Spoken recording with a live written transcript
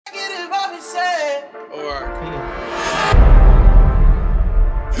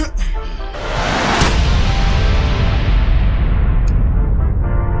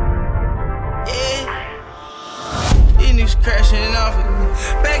Crashing off it.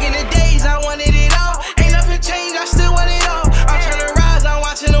 Back in the days, I wanted it all. Ain't nothing changed, I still want it all. I'm trying to rise, I'm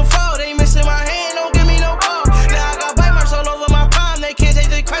watching them fall. They missing my hand, don't give me no ball. Now I got bite marks all over my palm. They can't take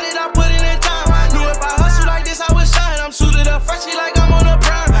the credit I put in the time. Knew if I hustle like this, I would shine. I'm suited up freshy like I'm on a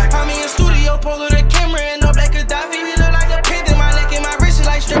prime. I'm in studio, pose with a camera and no black Kadafi. We look like a panther. My neck and my wrist is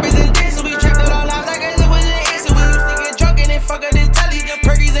like strippers and dancers. We trapped it all lives like it was an answer. We used to get drunk and then fuck up the telly. The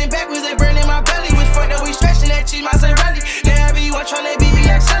perkies ain't backwards, they burning my belly. We fucked up, we stretching that cheese, my say rally. Tryna be me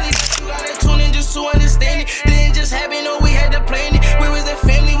like Sully. You gotta tune in just to understand it. Didn't just happen, no, we had to plan it. We was a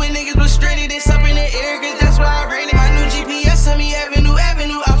family with niggas but stranded. It's up in the air, cause that's where I ran it. My new GPS tell me Avenue.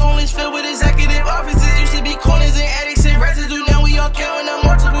 iPhone is filled with executive offices. Used to be corners and attics and residue. Now we all counting up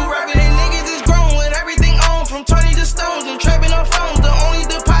multiple revenue. Niggas is grown with everything on, from 20 to stones and trapping on phones. The only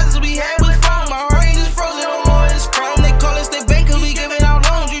deposits we had was phone. My heart ain't just frozen, no more it's chrome. They call us the bank cause we giving out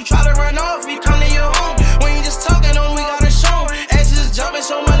loans. You try to run off, we come to your home. When you just talking on, we gotta show 'em. Jumping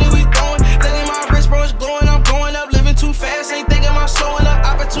so money we throwing. Look at my wrist, bro, it's glowing. I'm going up, living too fast. Ain't thinking about showing up.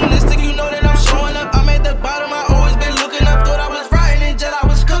 Opportunistic, you know that I'm showing up. I'm at the bottom, I always been looking up. Thought I was riding in jet, I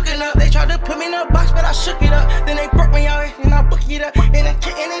was cooking up. They tried to put me in a box, but I shook it up. Then they broke me out and I booked it up. And I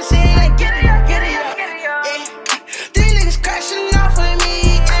couldn't